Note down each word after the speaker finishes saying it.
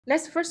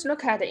Let's first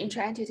look at the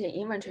intra-entity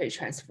inventory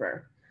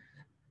transfer.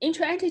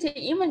 Intra-entity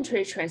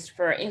inventory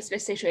transfer is the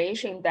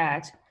situation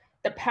that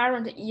the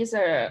parent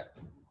either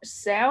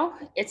sell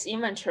its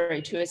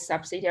inventory to its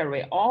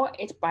subsidiary or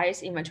it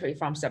buys inventory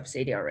from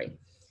subsidiary.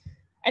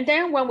 And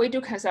then when we do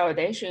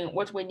consolidation,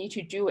 what we need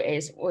to do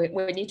is we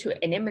need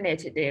to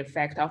eliminate the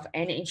effect of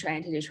any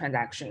intra-entity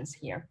transactions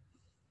here.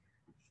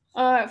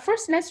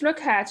 First, let's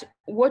look at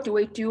what do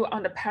we do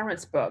on the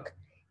parent's book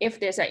if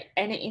there's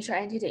any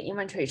intra-entity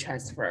inventory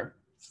transfer.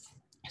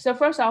 So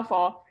first of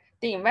all,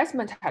 the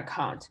investment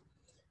account.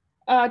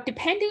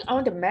 Depending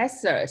on the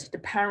method the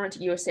parent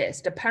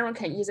uses, the parent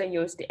can either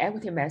use the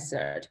equity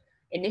method,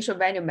 initial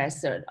value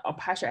method, or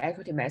partial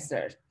equity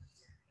method.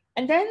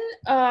 And then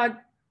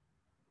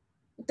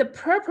the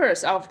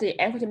purpose of the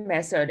equity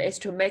method is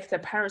to make the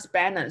parent's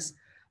balance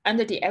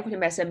under the equity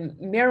method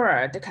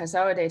mirror the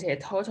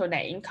consolidated total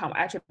net income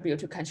attribute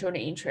to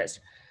controlling interest.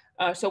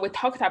 So we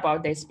talked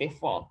about this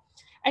before.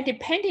 And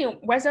depending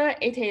whether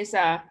it is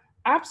a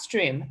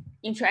upstream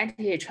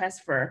intra-entity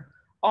transfer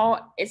or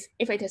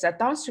if it is a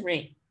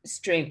downstream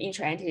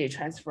intra-entity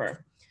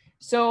transfer.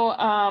 So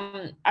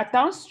a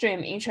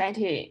downstream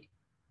intra-entity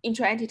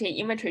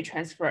inventory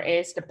transfer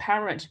is the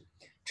parent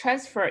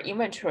transfer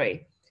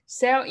inventory,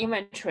 sell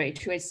inventory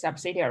to its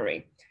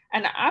subsidiary.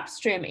 And the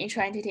upstream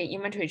intra-entity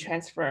inventory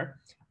transfer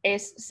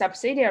is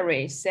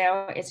subsidiary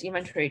sell its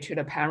inventory to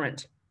the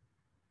parent.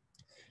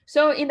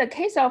 So in the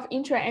case of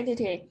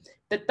intra-entity,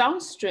 the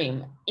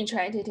downstream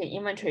intra-entity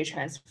inventory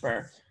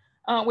transfer,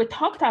 we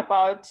talked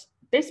about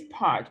this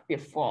part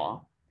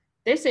before.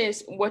 This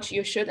is what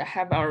you should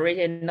have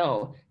already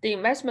know. The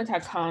investment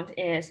account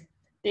is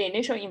the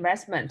initial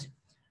investment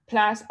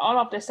plus all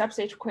of the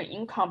subsequent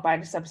income by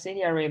the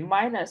subsidiary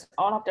minus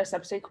all of the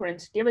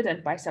subsequent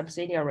dividend by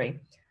subsidiary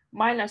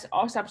minus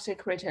all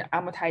subsequent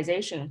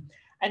amortization.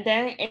 And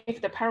then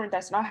if the parent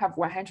does not have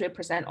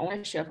 100%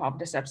 ownership of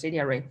the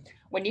subsidiary,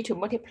 we need to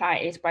multiply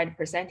it by the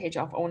percentage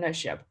of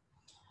ownership.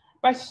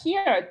 But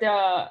here,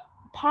 the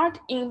part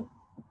in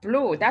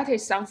blue, that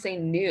is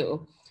something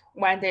new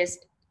when there's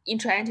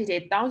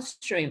intra-entity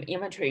downstream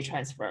inventory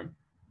transfer.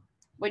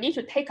 We need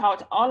to take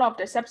out all of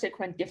the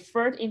subsequent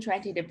deferred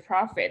intra-entity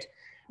profit,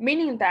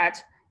 meaning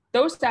that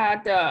those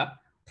are the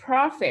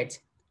profit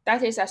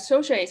that is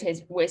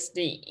associated with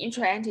the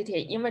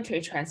intra-entity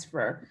inventory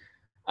transfer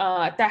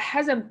that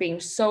hasn't been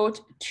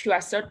sold to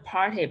a third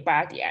party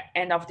by the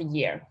end of the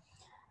year.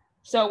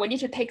 So we need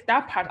to take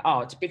that part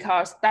out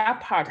because that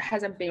part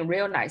hasn't been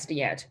realized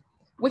yet.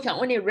 We can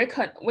only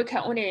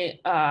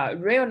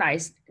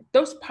realize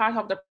those part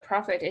of the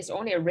profit is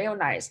only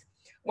realized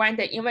when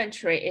the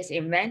inventory is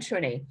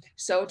eventually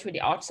sold to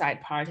the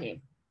outside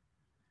party.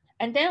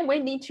 And then we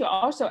need to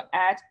also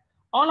add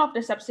all of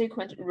the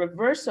subsequent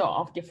reversal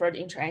of deferred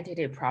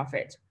intra-entity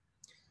profit.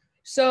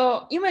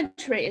 So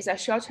inventory is a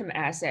short-term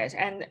asset,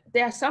 and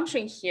the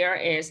assumption here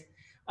is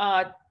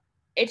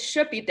it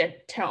should be the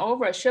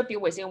turnover should be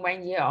within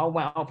 1 year or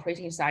one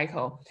operating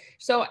cycle.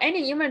 So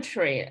any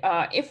inventory,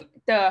 if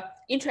the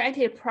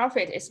intra-entity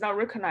profit is not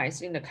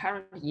recognized in the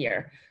current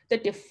year, the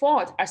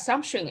default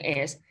assumption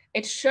is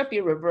it should be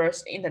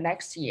reversed in the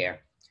next year.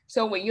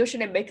 So we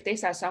usually make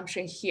this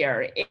assumption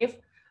here. If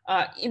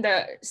in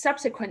the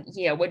subsequent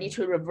year, we need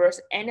to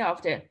reverse any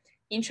of the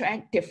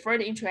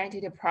deferred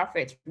intra-entity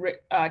profit,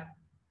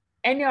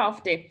 any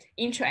of the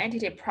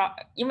intra-entity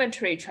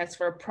inventory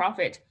transfer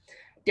profit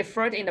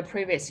deferred in the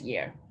previous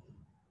year.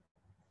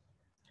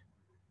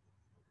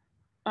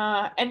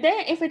 And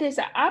then if it is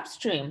an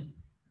upstream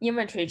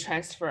inventory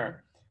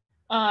transfer,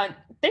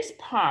 this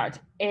part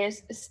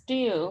is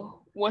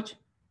still what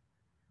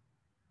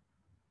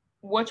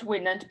we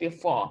learned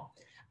before.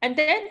 And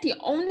then the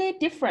only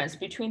difference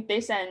between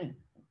this and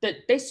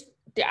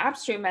the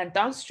upstream and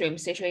downstream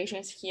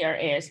situations here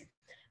is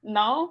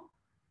now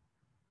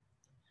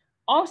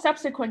all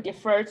subsequent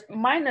deferred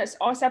minus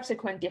all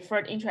subsequent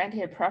deferred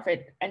intra-entity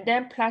profit, and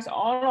then plus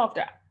all of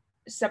the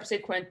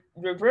subsequent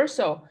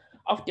reversal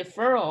of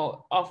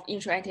deferral of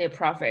intra-entity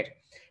profit.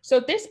 So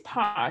this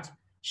part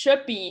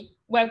should be,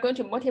 we're going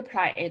to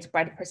multiply it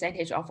by the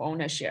percentage of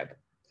ownership.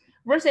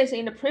 Versus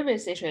in the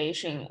previous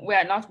situation, we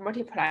are not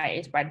multiplying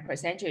it by the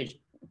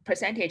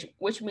percentage,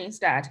 which means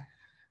that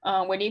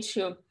we need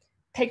to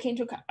take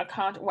into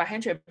account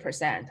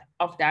 100%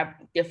 of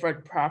that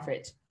deferred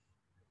profit.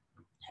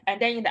 And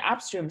then in the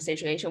upstream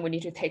situation, we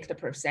need to take the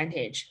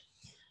percentage.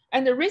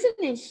 And the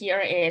reasoning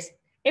here is,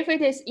 if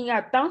it is in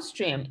a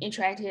downstream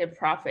intra-entity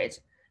profit,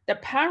 the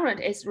parent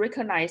is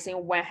recognizing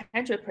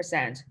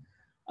 100%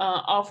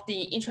 of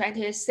the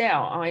intra-entity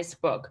sale on its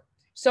book.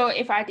 So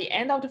if at the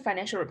end of the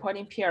financial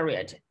reporting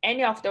period,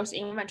 any of those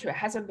inventory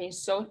hasn't been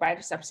sold by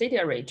the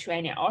subsidiary to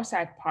any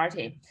outside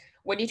party,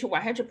 we need to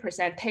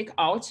 100% take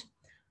out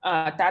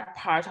that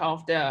part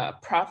of the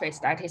profits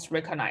that is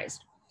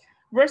recognized.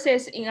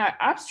 Versus in an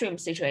upstream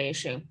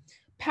situation,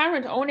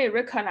 parent only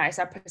recognize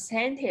a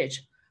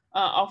percentage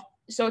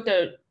so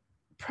the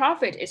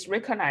profit is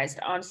recognized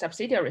on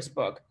subsidiary's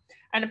book,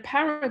 and the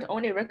parent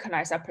only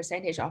recognize a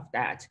percentage of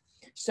that.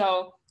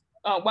 So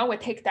when we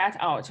take that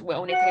out, we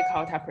only take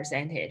out a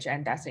percentage,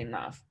 and that's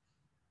enough.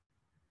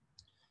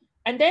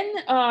 And then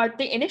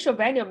the initial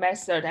value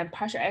method and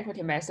partial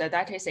equity method,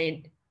 that is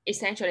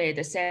essentially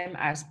the same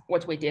as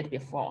what we did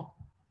before.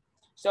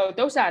 So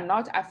those are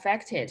not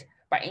affected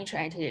by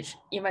intra-entity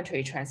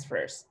inventory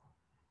transfers.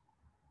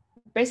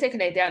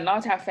 Basically, they are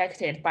not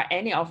affected by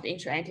any of the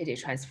intra-entity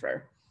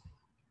transfer.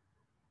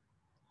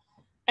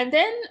 And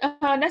then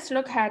let's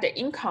look at the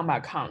income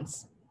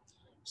accounts.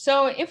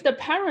 So if the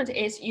parent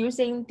is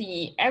using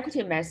the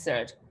equity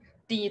method,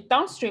 the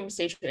downstream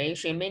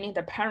situation, meaning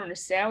the parent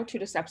sell to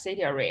the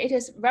subsidiary, it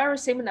is very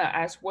similar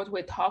as what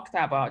we talked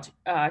about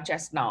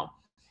just now.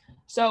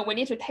 So we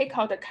need to take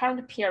out the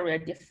current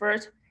period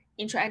deferred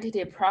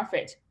intra-entity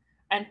profit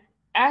and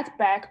add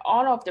back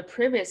all of the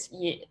previous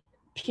year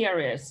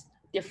periods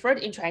deferred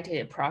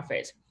intra-entity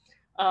profit.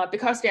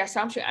 Because the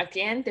assumption,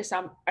 again,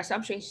 the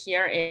assumption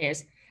here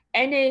is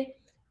any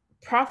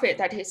profit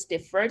that is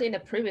deferred in the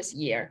previous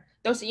year,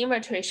 those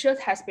inventory should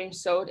have been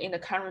sold in the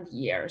current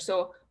year.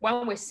 So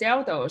when we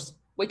sell those,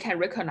 we can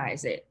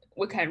recognize it.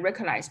 We can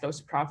recognize those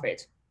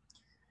profits.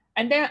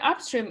 And then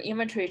upstream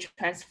inventory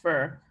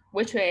transfer,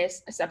 which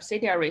is a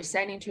subsidiary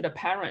selling to the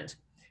parent.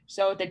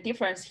 So the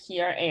difference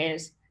here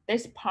is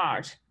this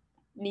part,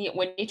 we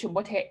need to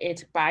multiply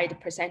it by the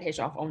percentage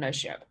of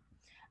ownership.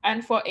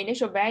 And for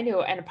initial value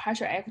and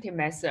partial equity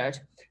method,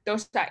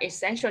 those are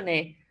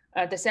essentially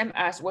the same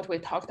as what we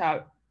talked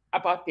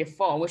about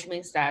before, which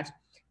means that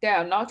they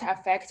are not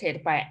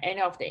affected by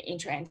any of the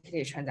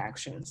intra-entity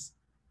transactions.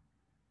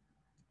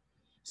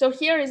 So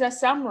here is a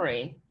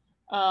summary.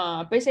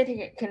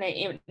 Basically,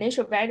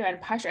 initial value and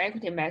partial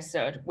equity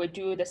method, we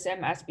do the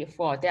same as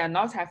before. They are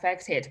not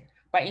affected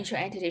by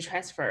intra-entity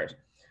transfer.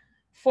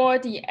 For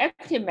the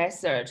equity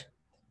method,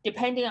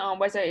 depending on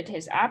whether it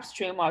is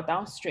upstream or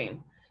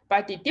downstream,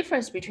 but the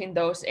difference between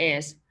those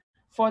is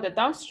for the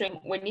downstream,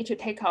 we need to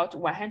take out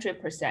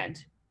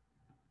 100%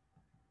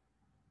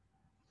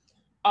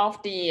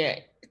 of the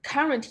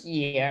current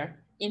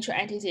year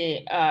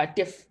intra-entity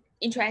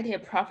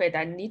profit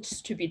that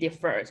needs to be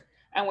deferred,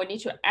 and we need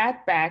to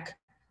add back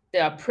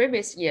the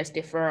previous year's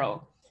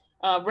deferral.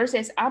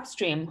 Versus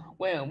upstream,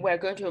 we're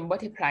going to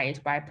multiply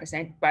it by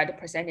the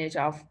percentage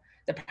of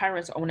the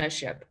parent's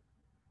ownership.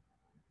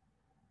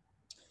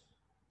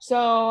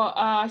 So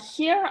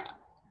here,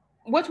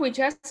 what we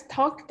just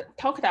talked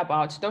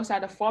about, those are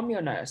the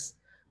formulas.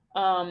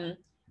 And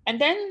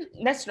then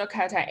let's look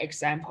at an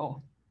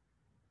example.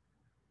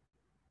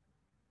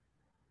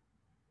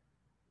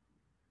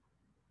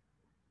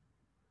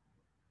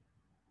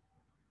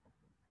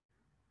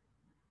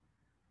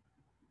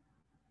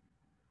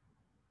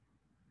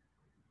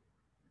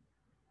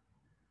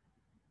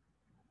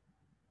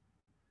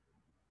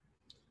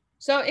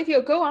 So if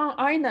you go on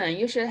Island,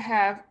 you should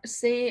have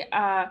see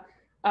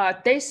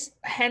this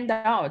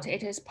handout.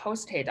 It is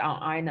posted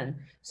on Island.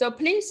 So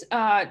please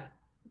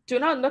do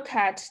not look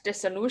at the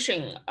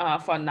solution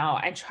for now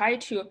and try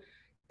to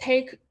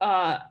take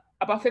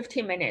about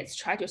 15 minutes,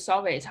 try to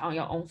solve it on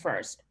your own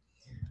first.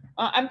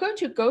 I'm going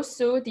to go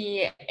through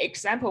the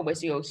example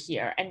with you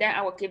here, and then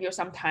I will give you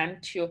some time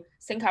to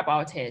think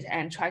about it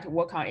and try to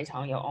work on it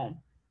on your own.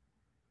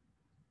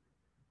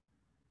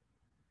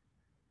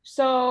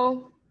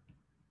 So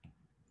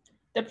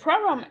the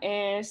problem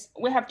is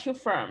we have two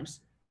firms.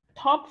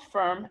 Top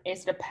firm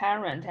is the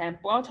parent and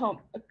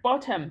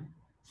bottom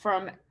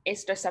firm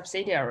is the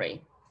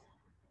subsidiary.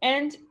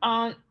 And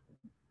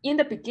in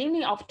the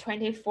beginning of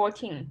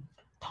 2014,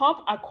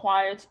 Top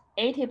acquired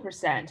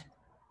 80%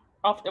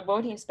 of the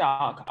voting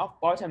stock of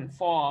bottom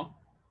for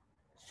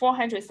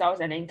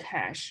 400,000 in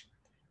cash.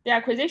 The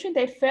acquisition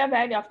date fair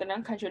value of the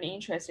non-controlling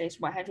interest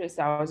is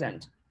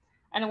 100,000.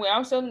 And we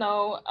also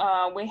know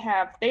we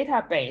have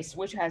database,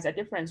 which has a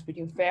difference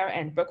between fair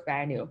and book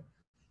value.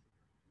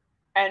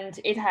 And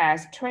it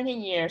has 20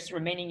 years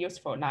remaining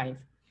useful life,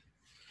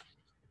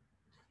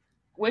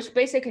 which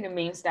basically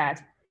means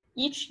that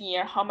each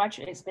year, how much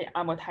is the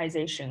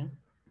amortization?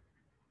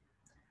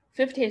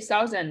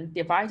 50,000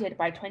 divided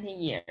by 20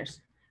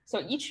 years.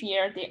 So each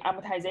year, the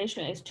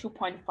amortization is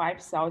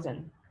 2.5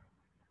 thousand.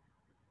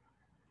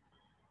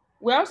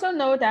 We also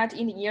know that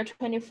in the year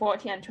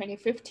 2014 and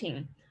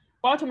 2015,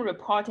 Bottom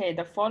reported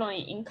the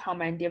following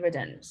income and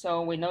dividend.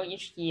 So we know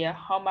each year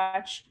how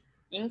much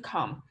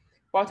income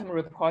Bottom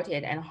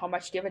reported and how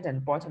much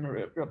dividend Bottom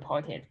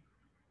reported.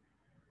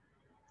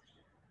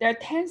 There are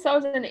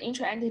 10,000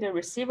 intra-entity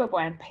receivable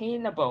and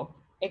payable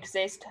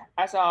exist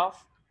as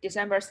of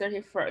December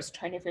 31st,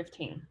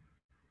 2015.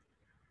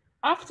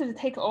 After the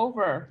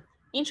takeover,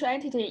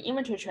 intra-entity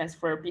inventory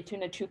transfer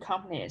between the two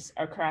companies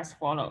occur as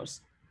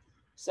follows.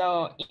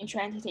 So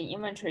intra-entity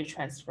inventory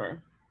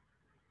transfer.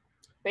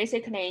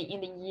 Basically,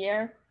 in the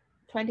year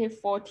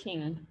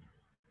 2014,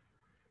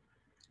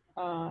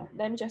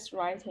 let me just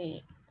write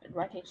it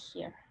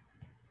here.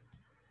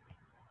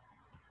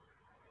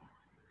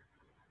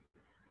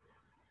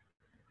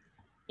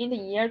 In the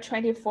year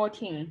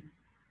 2014,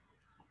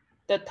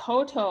 the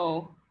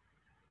total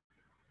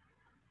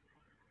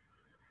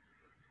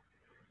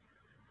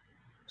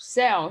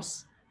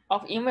sales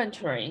of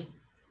inventory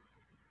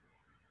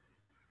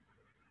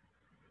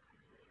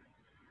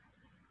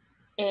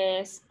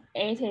is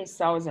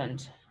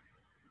 80,000.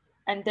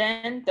 And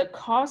then the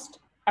cost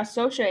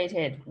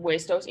associated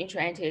with those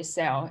intra-entity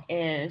sale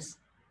is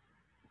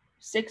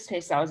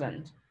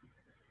 60,000.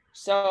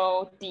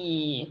 So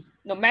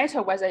no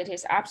matter whether it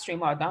is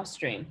upstream or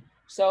downstream,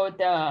 so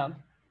the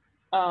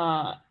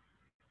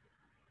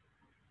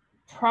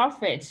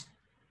profit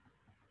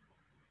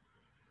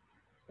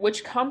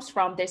which comes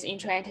from this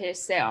intra-entity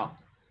sale,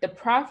 the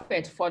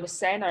profit for the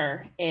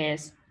seller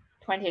is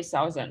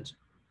 20,000.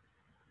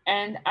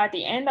 And at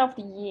the end of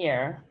the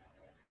year,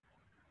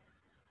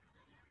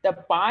 the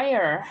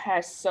buyer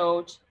has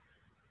sold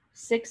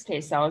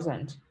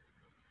 60,000,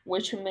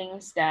 which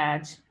means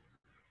that,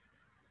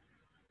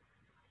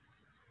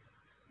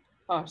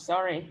 oh,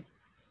 sorry.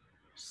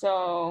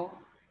 So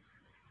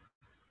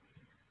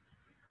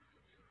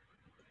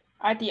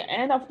at the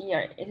end of the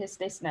year, it is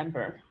this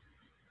number.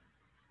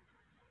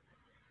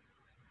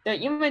 The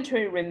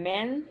inventory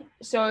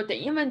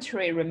the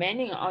inventory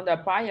remaining on the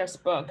buyer's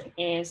book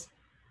is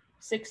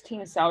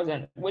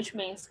 16,000, which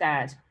means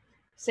that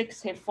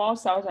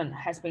 64,000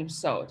 has been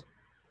sold.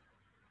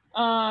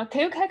 Can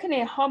you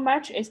calculate how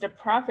much is the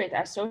profit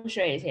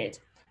associated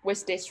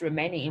with this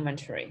remaining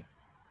inventory?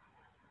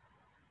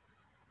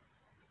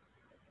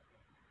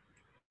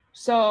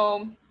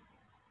 So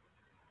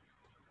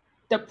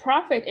the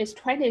profit is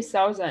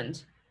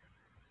 20,000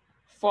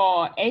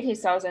 for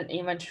 80,000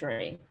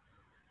 inventory.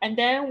 And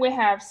then we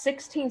have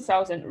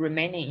 16,000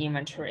 remaining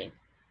inventory,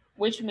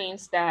 which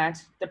means that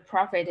the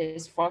profit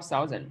is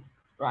 4,000,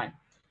 right?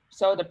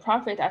 So the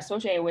profit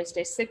associated with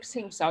the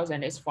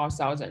 16,000 is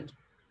 4,000.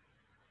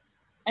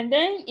 And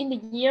then in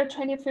the year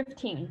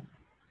 2015,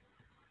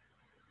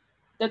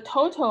 the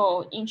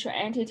total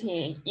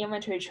intra-entity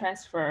inventory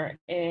transfer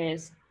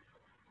is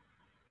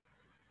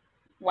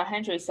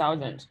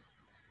 100,000.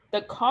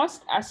 The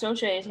cost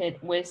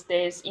associated with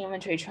this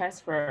inventory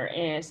transfer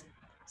is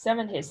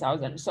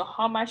 70,000. So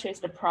how much is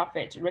the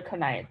profit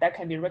recognized that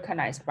can be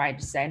recognized by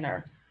the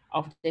seller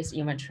of this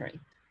inventory?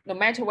 No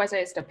matter whether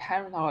it's the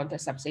parent or the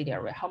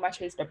subsidiary, how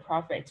much is the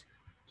profit?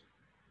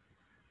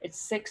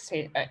 It's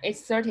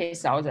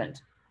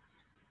 30,000.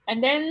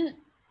 And then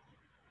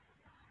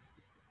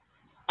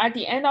at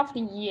the end of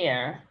the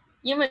year,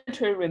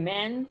 inventory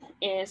remain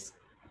is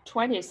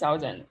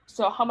 20,000.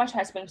 So how much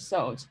has been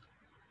sold?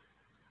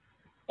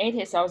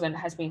 80,000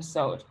 has been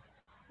sold.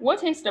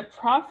 What is the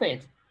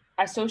profit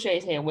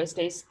associated with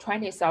this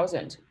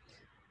 20,000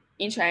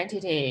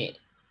 intra-entity,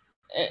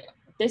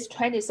 this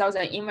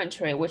 20,000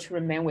 inventory which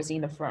remain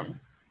within the firm?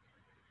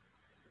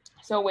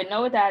 So we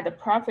know that the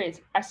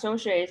profit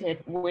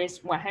associated with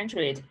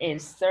 100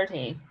 is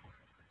 30.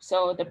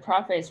 So the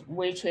profit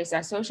which is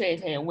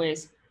associated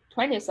with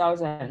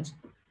 20,000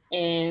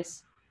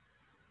 is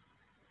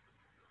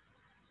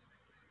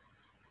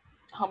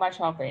how much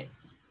of it?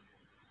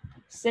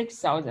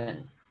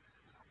 6,000.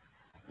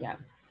 Yeah.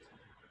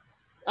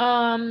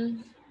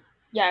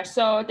 Yeah,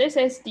 so this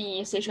is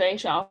the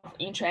situation of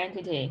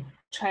intra-entity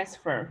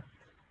transfer.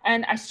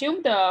 And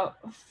assume the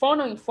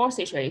following four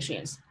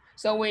situations.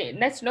 So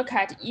let's look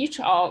at each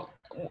of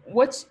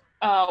what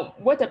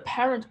the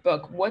parent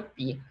book would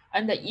be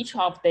under each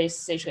of these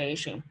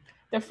situations.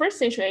 The first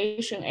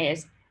situation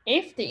is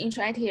if the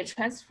intra-entity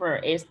transfer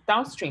is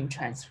downstream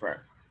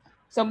transfer.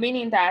 So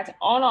meaning that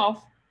all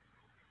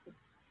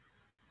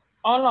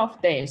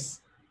of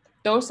this,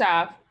 those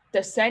are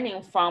the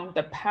selling from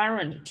the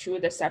parent to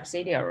the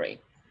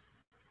subsidiary.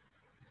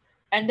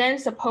 And then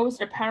suppose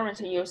the parent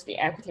use the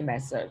equity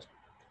method.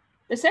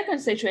 The second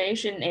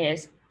situation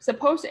is,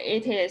 suppose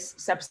it is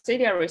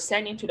subsidiary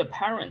selling to the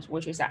parent,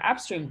 which is an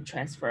upstream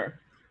transfer.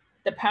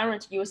 The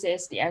parent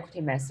uses the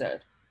equity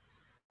method.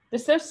 The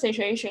third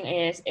situation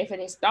is if it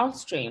is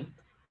downstream,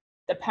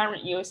 the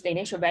parent uses the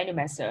initial value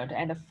method.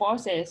 And the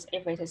fourth is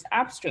if it is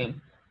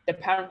upstream, the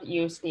parent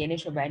uses the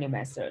initial value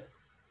method.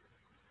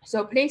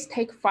 So please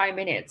take 5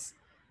 minutes.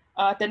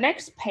 The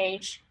next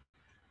page,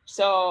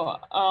 so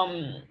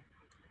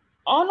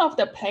all of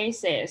the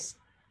places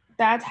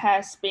that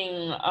has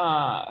been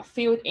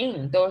filled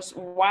in, those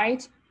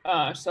white,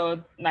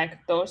 so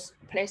like those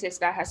places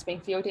that has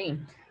been filled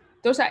in,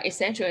 those are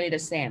essentially the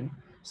same.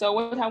 So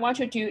what I want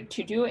you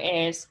to do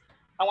is,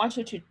 I want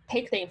you to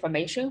take the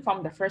information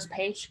from the first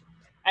page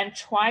and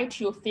try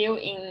to fill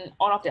in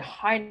all of the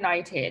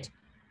highlighted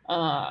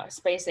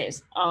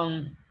spaces.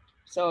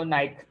 So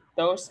like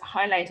those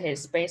highlighted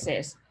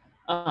spaces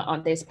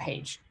on this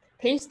page.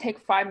 Please take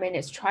 5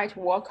 minutes, try to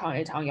work on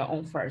it on your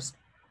own first.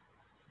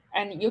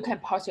 And you can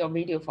pause your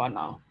video for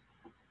now.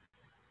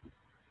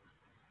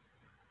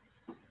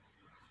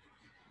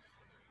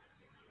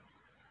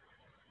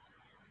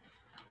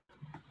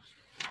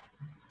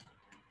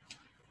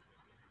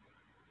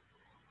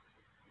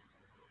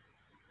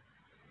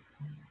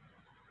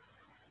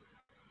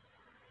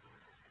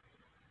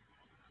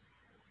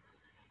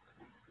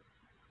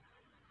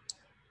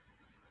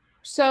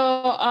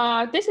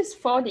 So this is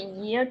for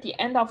the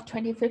end of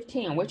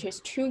 2015, which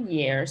is 2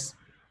 years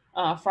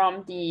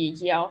from the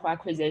year of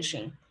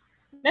acquisition.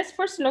 Let's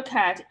first look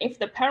at if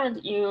the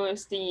parent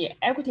use the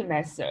equity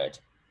method.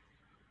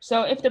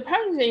 So if the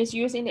parent is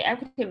using the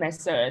equity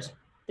method,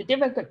 the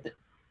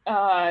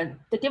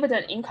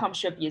dividend income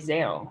should be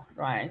 0,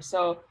 right?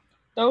 So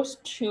those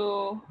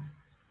two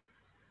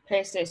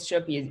places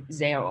should be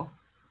 0.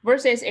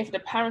 Versus if the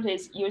parent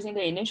is using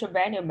the initial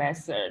value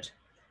method,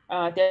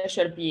 there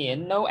should be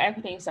no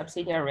equity in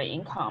subsidiary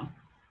income.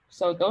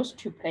 So those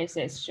two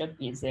places should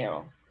be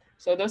 0.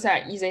 So those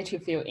are easy to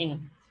fill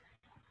in.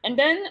 And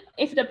then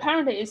if the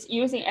parent is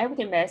using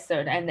equity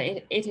method and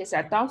it is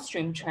a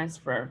downstream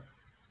transfer,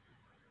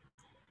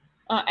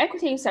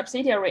 equity in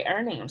subsidiary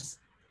earnings.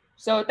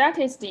 So that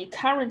is the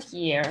current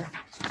year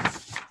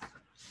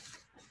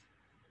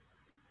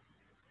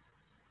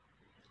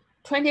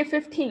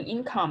 2015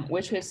 income,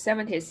 which is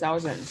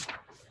 70,000,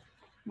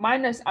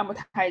 minus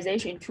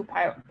amortization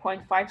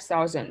 2.5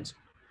 thousand,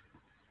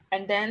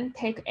 and then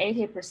take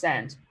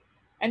 80%.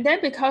 And then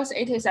because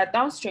it is a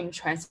downstream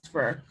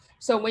transfer,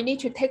 so we need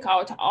to take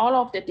out all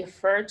of the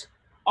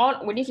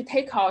we need to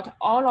take out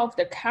all of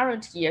the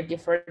current year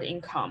deferred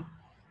income.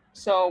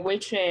 So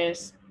which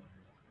is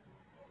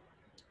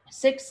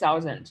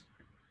 6,000.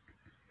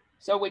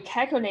 So we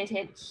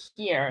calculated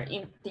here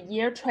in the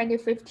year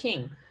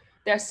 2015,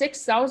 there are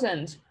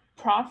 6,000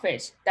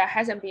 profits that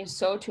hasn't been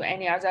sold to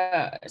any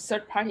other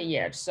third party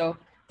yet. So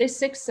this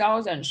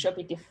 6,000 should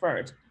be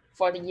deferred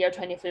for the year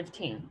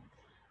 2015.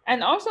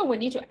 And also we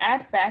need to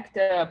add back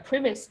the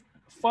previous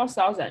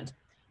 4,000.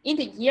 In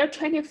the year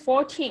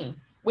 2014,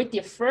 we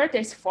deferred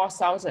this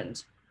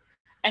 4,000.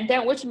 And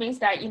then which means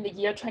that in the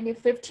year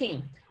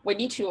 2015, we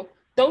need to,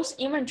 those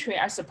inventory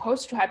are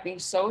supposed to have been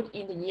sold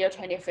in the year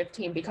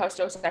 2015 because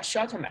those are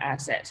short-term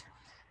assets.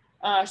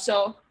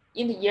 So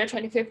in the year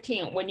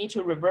 2015, we need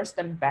to reverse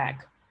them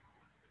back.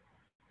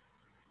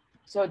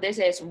 So this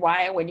is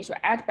why we need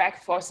to add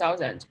back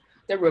 4,000,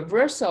 the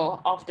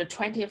reversal of the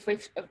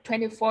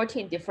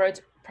 2014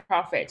 deferred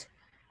profit,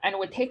 and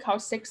we take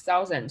out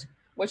 6,000,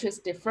 which is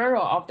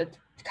deferral of the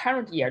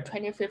current year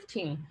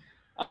 2015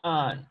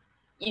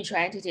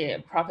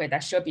 intra-entity profit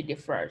that should be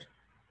deferred.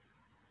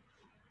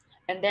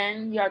 And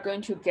then you are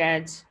going to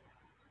get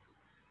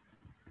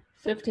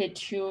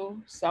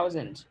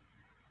 52,000.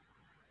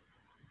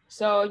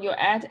 So you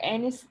add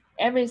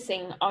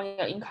everything on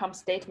your income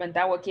statement,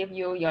 that will give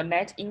you your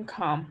net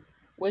income,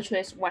 which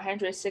is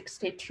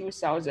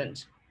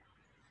 162,000.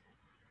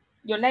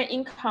 Your net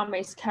income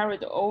is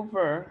carried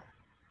over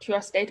to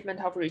your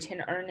statement of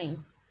retained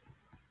earning.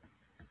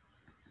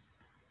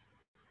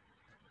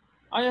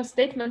 On your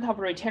statement of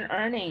retained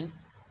earning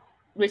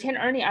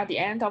at the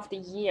end of the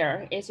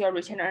year is your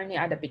retained earning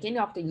at the beginning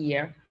of the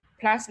year,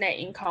 plus net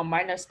income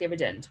minus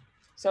dividend.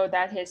 So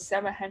that is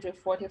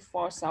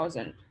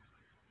 744,000.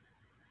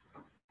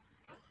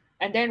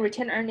 And then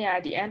retained earning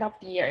at the end of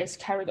the year is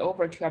carried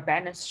over to your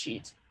balance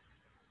sheet.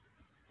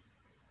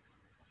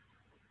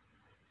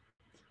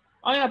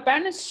 On your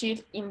balance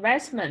sheet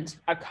investment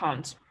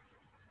account,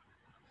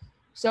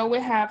 so we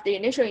have the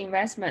initial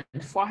investment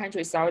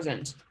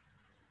 400,000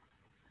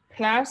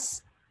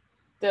 plus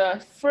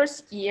the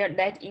first year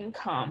net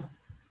income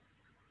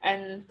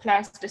and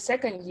plus the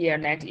second year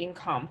net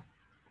income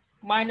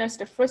minus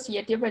the first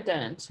year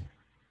dividend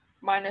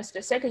minus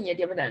the second year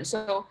dividend.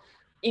 So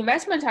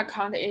investment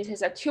account, it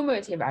is a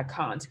cumulative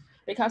account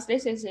because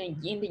this is in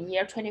the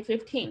year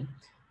 2015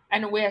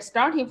 and we are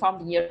starting from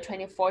the year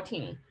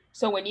 2014.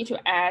 So we need to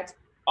add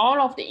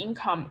all of the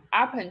income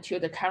up until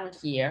the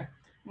current year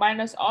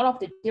minus all of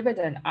the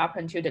dividend up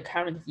until the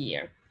current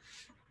year,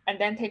 and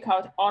then take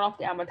out all of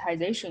the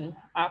amortization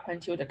up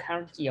until the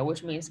current year,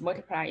 which means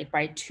multiply it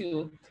by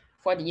 2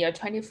 for the year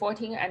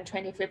 2014 and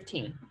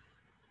 2015.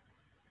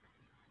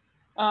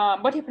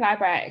 Multiply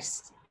by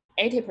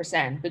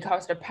 80%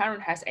 because the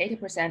parent has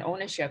 80%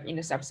 ownership in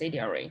the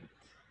subsidiary.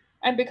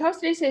 And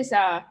because this is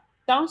a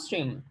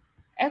downstream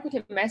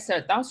equity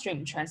method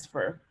downstream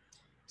transfer,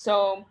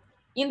 so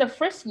in the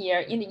first year,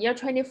 in the year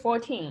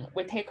 2014,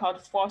 we take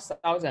out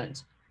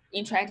 4,000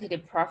 intra-entity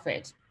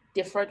profit,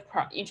 deferred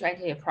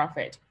intra-entity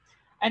profit.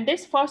 And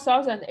this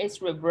 4,000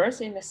 is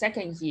reversed in the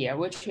second year,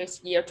 which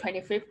is year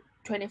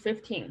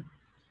 2015.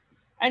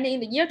 And in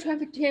the year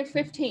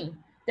 2015,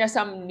 there's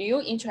some new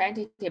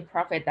intra-entity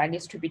profit that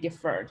needs to be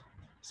deferred.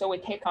 So we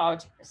take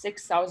out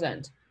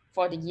 6,000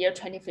 for the year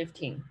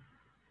 2015.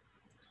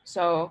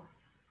 So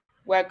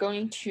we're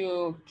going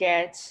to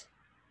get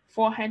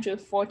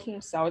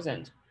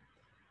 414,000.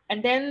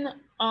 And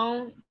then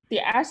on the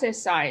asset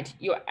side,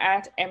 you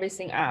add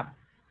everything up.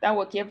 That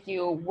will give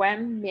you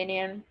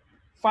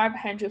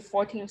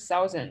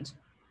 1,514,000,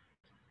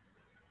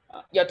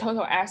 your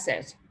total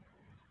asset.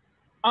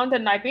 On the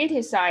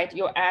liability side,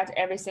 you add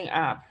everything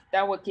up.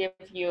 That will give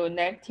you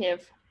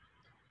negative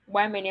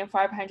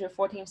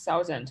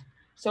 1,514,000.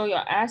 So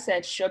your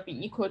asset should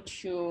be equal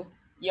to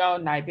your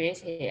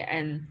liability,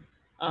 and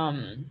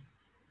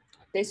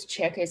this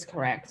check is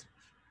correct.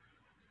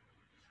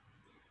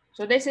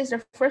 So this is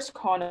the first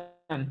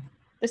column.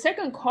 The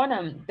second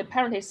column, the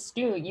parent is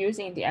still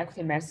using the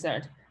equity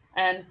method,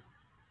 and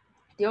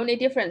The only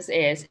difference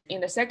is in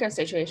the second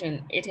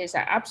situation, it is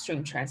an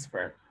upstream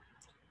transfer.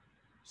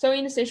 So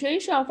in the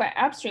situation of an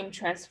upstream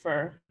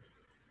transfer,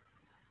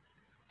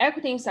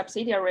 equity in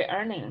subsidiary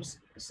earnings,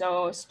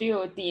 so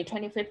still the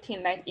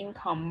 2015 net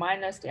income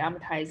minus the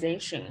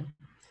amortization.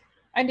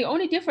 And the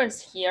only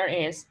difference here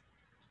is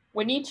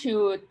we need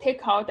to take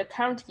out the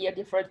current year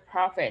deferred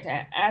profit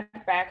and add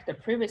back the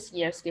previous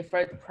year's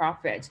deferred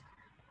profit.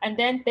 And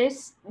then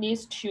this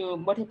needs to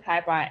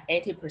multiply by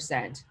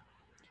 80%.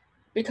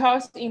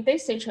 Because in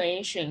this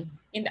situation,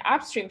 in the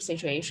upstream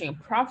situation,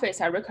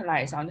 profits are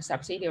recognized on the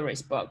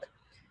subsidiary's book.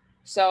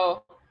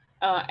 So,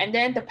 and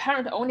then the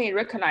parent only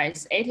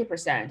recognizes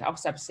 80% of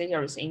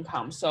subsidiary's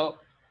income. So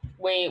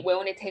we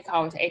only take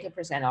out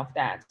 80% of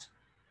that.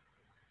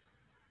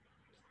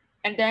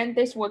 And then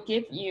this will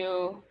give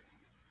you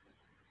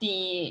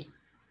the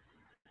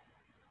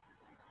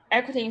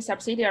equity in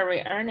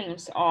subsidiary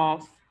earnings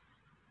of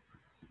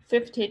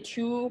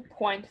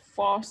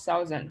 52.4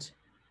 thousand.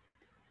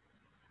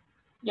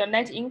 Your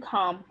net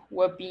income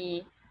will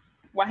be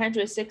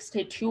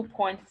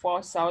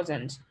 162.4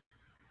 thousand.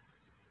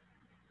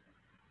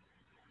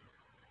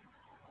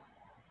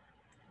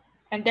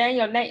 And then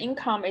your net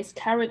income is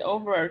carried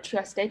over to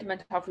a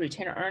statement of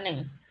retained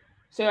earning.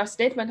 So your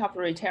statement of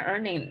retained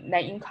earning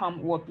net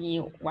income will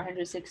be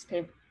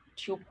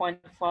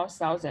 162.4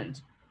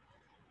 thousand.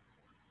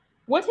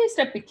 What is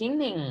the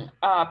beginning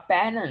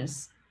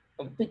balance,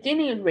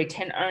 beginning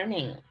retained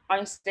earning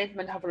on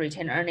statement of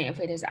retained earning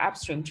if it is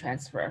upstream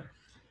transfer?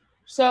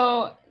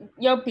 So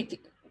you're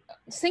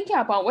thinking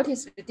about what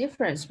is the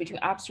difference between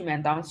upstream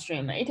and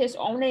downstream. It is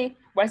only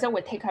whether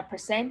we take a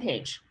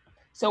percentage.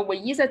 So we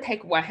either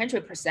take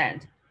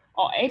 100%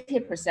 or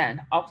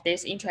 80% of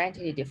this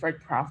intra-entity deferred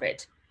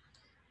profit.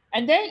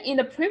 And then in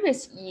the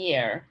previous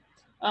year,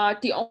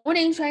 the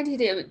only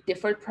intra-entity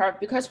deferred profit,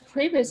 because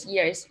previous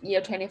year is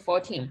year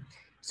 2014,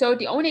 so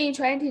the only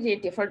intra-entity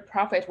deferred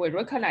profit we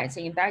recognize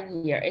in that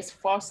year is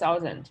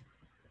 4,000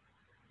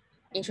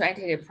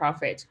 intra-entity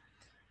profit.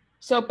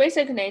 So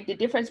basically, the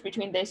difference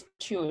between these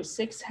two,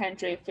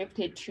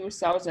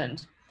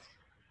 652,000,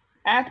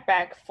 add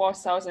back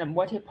 4,000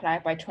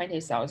 multiplied by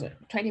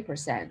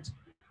 20%,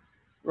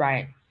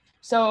 right?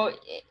 So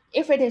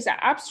if it is an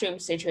upstream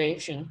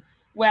situation,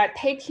 we're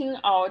taking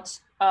out,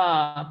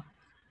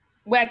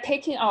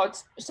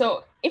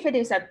 so if it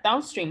is a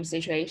downstream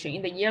situation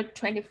in the year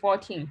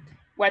 2014,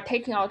 we're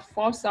taking out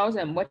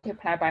 4,000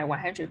 multiplied by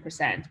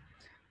 100%,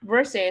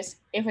 versus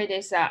if it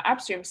is an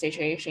upstream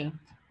situation,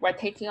 we're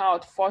taking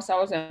out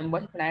 4,000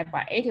 multiplied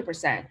by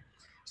 80%.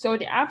 So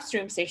the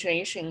upstream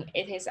situation,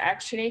 it is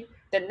actually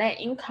the net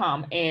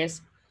income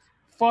is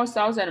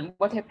 4,000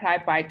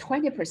 multiplied by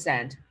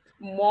 20%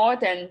 more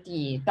than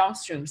the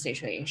downstream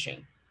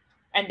situation.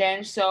 And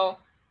then so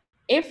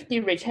if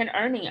the retained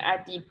earning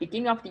at the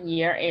beginning of the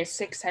year is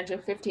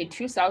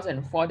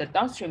 652,000 for the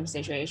downstream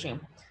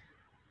situation,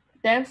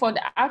 then for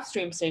the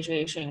upstream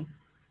situation,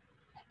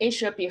 it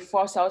should be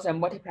 4,000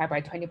 multiplied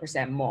by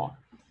 20% more.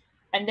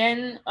 And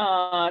then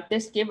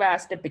this gives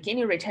us the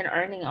beginning retained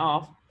earning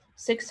of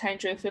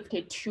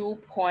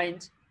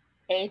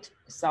 652.8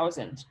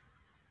 thousand.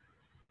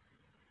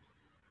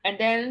 And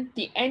then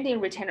the ending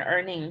retained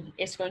earning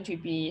is going to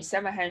be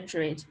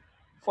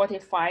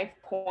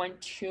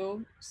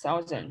 745.2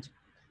 thousand.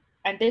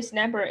 And this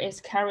number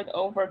is carried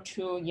over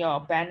to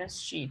your balance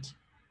sheet.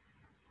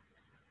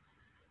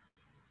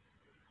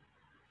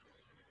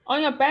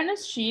 On your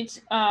balance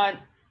sheet,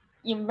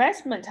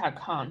 investment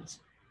account.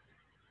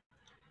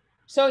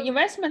 So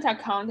investment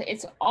account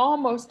is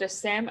almost the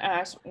same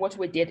as what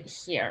we did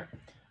here.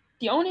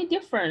 The only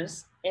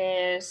difference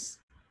is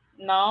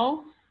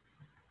now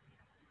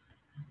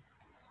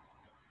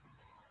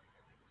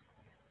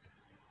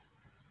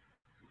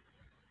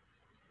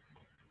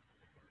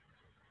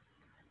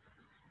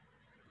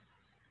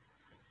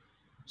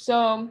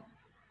so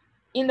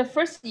in the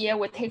first year,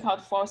 we take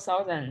out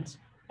 4,000,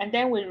 and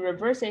then we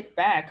reverse it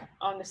back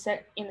on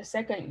in the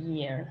second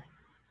year.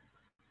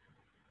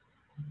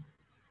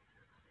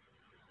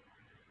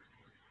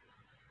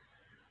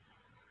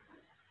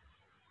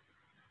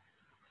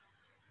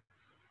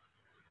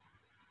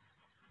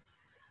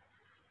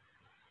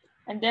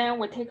 And then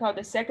we take out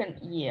the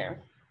second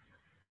year.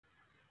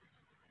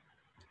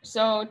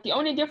 So the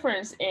only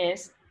difference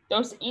is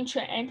those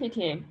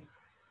intra-entity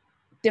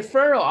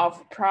deferral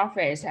of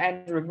profits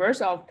and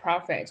reversal of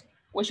profit,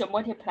 we should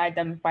multiply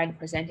them by the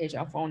percentage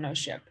of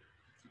ownership.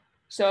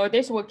 So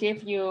this will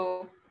give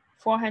you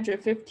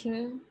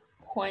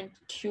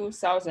 415.2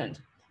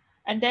 thousand.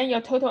 And then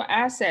your total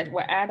asset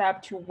will add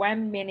up to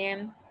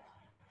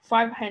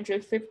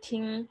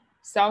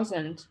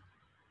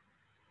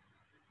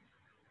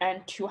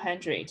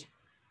 1,515,200.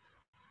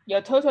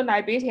 Your total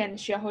liability and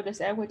shareholders'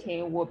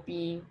 equity will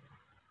be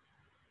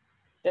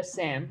the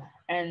same,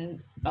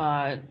 and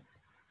the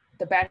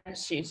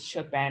balance sheet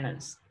should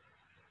balance.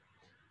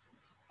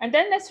 And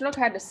then let's look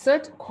at the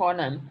third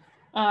column.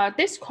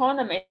 This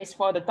column is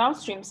for the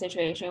downstream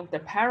situation if the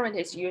parent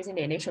is using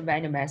the initial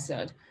value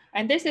method.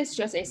 And this is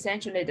just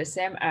essentially the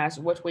same as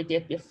what we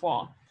did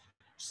before.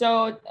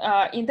 So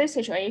in this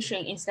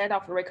situation, instead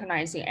of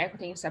recognizing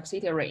equity in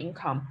subsidiary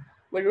income,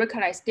 we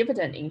recognize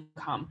dividend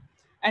income.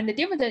 And the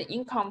dividend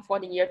income for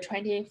the year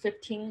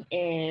 2015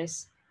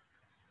 is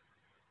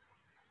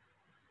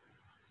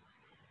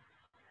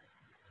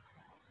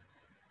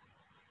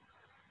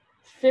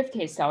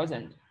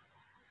 $50,000.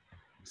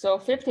 So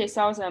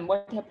 50,000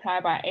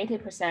 multiplied by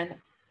 80%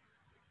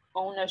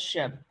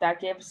 ownership, that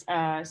gives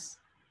us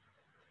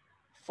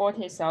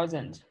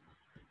 40,000.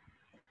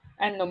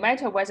 And no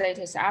matter whether it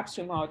is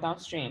upstream or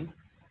downstream,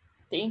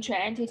 the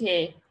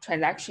intra-entity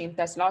transaction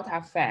does not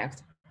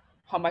affect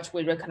how much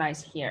we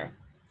recognize here.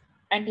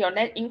 And your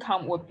net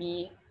income would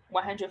be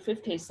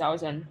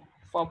 150,000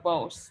 for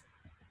both.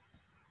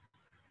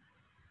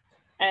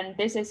 And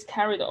this is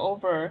carried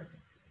over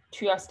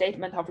to your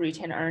statement of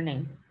retained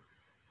earning.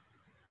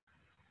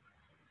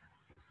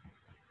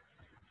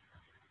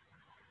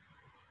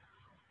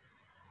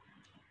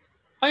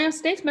 On your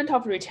statement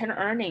of retained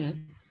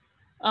earning,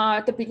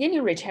 the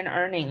beginning retained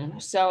earning,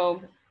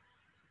 so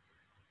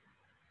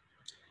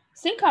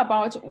think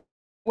about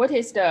what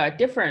is the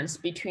difference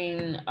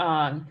between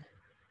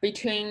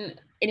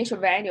initial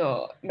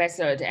value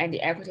method and the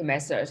equity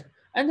method.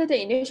 Under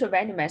the initial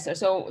value method,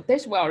 so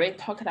this we already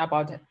talked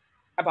about it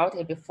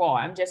before.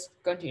 I'm just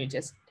going to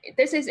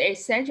this is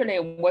essentially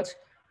what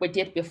we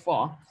did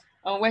before.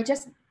 We're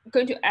just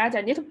going to add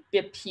a little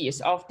bit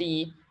piece of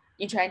the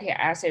intra-entity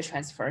asset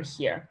transfer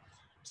here.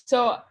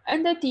 So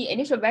under the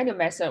initial value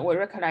method, we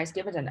recognize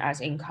dividend as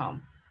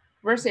income,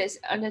 versus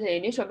under the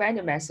initial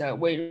value method,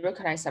 we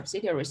recognize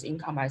subsidiaries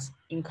income as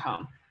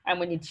income, and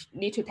we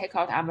need to take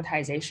out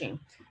amortization.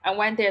 And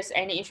when there's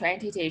any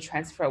intra-entity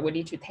transfer, we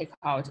need to take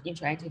out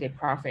intra-entity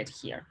profit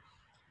here.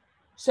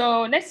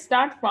 So let's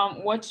start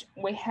from what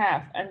we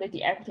have under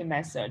the equity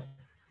method.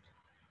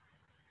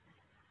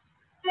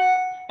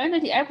 Under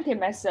the equity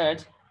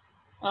method,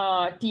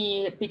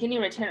 the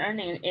beginning retained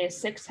earning is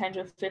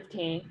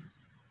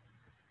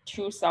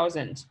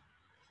 652,000.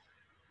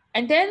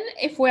 And then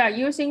if we are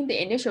using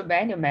the initial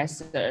value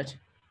method,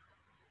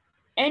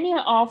 any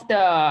of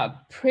the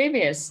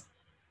previous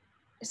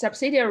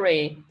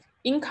subsidiary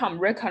income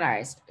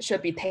recognized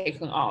should be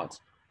taken out.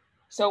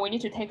 So we need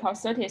to take out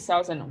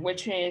 30,000,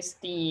 which is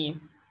the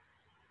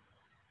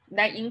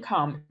net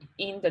income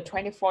in the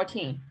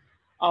 2014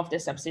 of the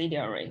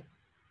subsidiary.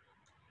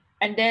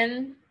 And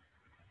then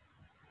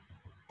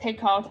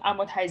take out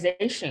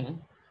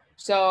amortization.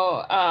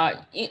 So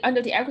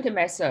under the equity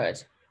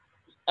method,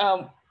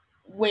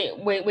 we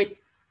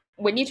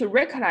need to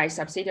recognize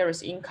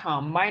subsidiaries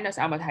income minus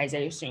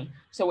amortization.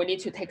 So we need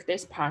to take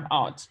this part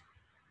out.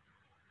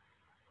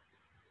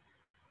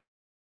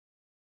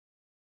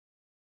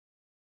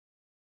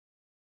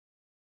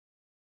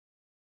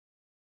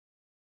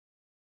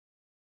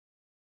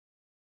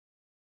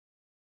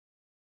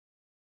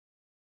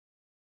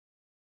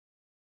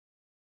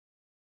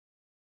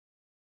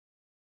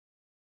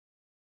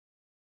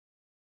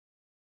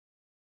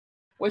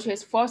 Which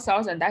is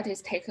 4,000 that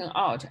is taken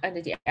out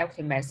under the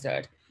equity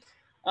method.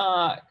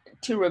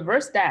 To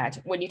reverse that,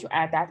 we need to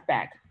add that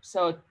back.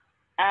 So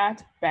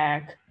add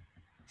back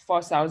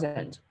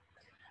 4,000.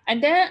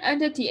 And then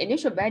under the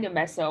initial value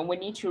method, we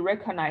need to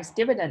recognize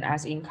dividend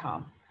as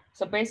income.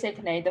 So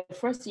basically the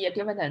first year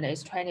dividend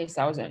is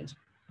 20,000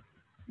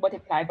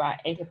 multiplied by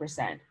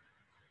 80%.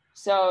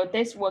 So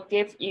this will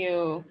give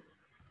you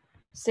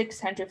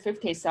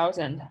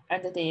 650,000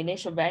 under the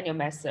initial value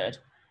method.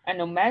 And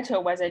no matter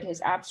whether it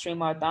is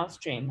upstream or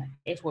downstream,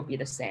 it will be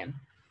the same.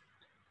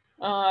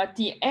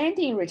 The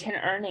ending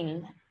retained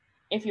earning,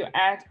 if you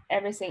add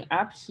everything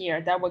up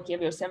here, that will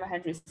give you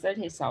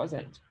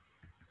 730,000.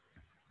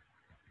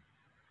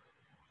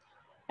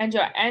 And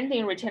your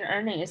ending retained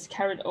earning is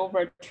carried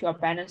over to your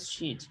balance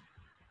sheet.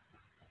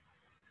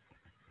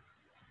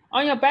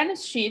 On your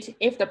balance sheet,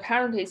 if the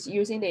parent is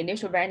using the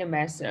initial value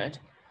method,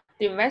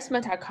 the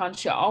investment account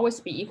should always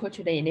be equal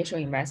to the initial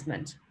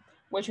investment,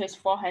 which is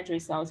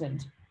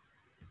 400,000.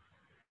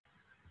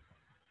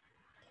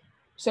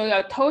 So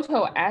your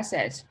total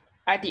assets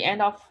at the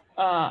end of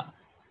the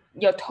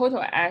year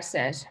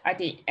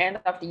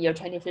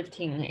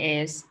 2015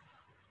 is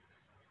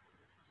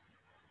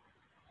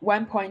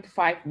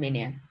 1.5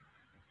 million.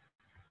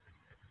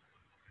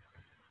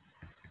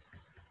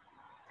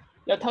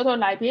 Your total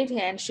liability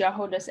and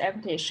shareholders'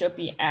 equity should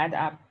be added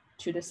up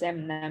to the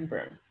same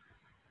number.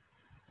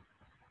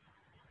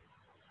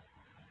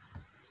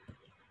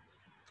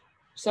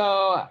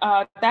 So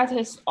that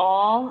is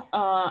all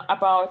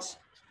about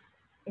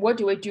what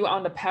do we do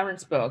on the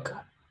parent's book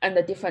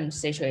under different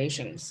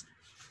situations.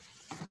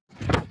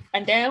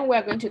 And then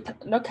we're going to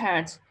look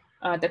at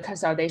the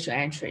consolidation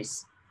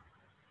entries.